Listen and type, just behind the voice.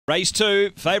Race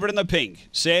 2, favourite in the pink.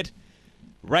 Set.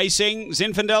 Racing,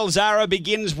 Zinfandel Zara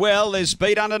begins well. There's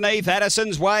speed underneath,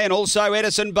 Addison's Way and also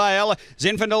Edison Bale.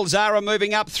 Zinfandel Zara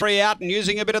moving up 3 out and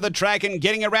using a bit of the track and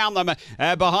getting around them.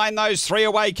 Behind those 3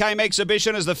 away came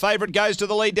Exhibition as the favourite goes to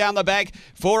the lead down the back.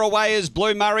 4 away is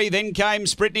Blue Murray, then came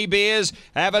Spritney Beers,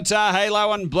 Avatar,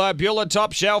 Halo and Beulah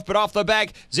Top Shelf, but off the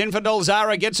back, Zinfandel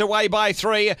Zara gets away by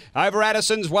 3 over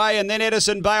Addison's Way and then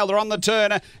Edison Bale. They're on the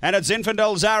turn and it's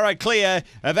Zinfandel Zara clear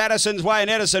of Addison's Way and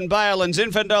Edison Bale, and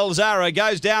Zinfandel Zara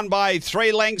goes down by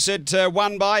 3 lengths at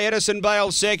 1 by. Edison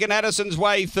Bale second, Addison's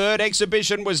Way third,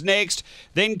 Exhibition was next,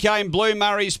 then came Blue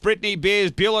Murray, Spritney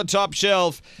Beers, Beulah Top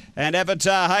Shelf and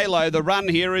Avatar Halo. The run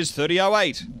here is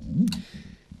 30.08.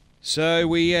 So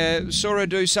we saw her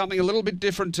do something a little bit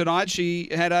different tonight. She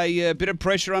had a bit of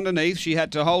pressure underneath. She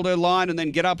had to hold her line and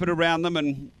then get up and around them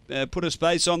and put a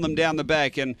space on them down the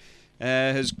back, and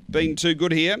has been too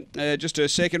good here. Just her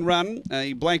second run,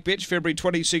 a blank bitch, February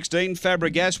 2016.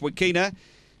 Fabregas, Wakina.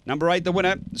 Number 8, the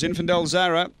winner. Zinfandel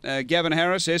Zara, Gavin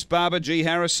Harris, S. Barber, G.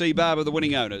 Harris, C. Barber, the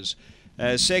winning owners.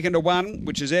 Second to 1,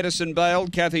 which is Edison Bale,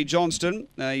 Kathy Johnston.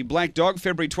 A black dog,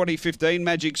 February 2015.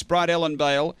 Magic Sprite, Ellen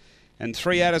Bale. And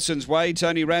 3, Addison's Way,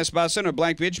 Tony Rasmussen. A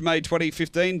black bitch, May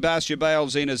 2015. Basia Bale,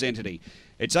 Zena's Entity.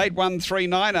 It's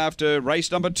 8-1-3-9 after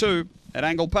race number 2 at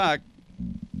Angle Park.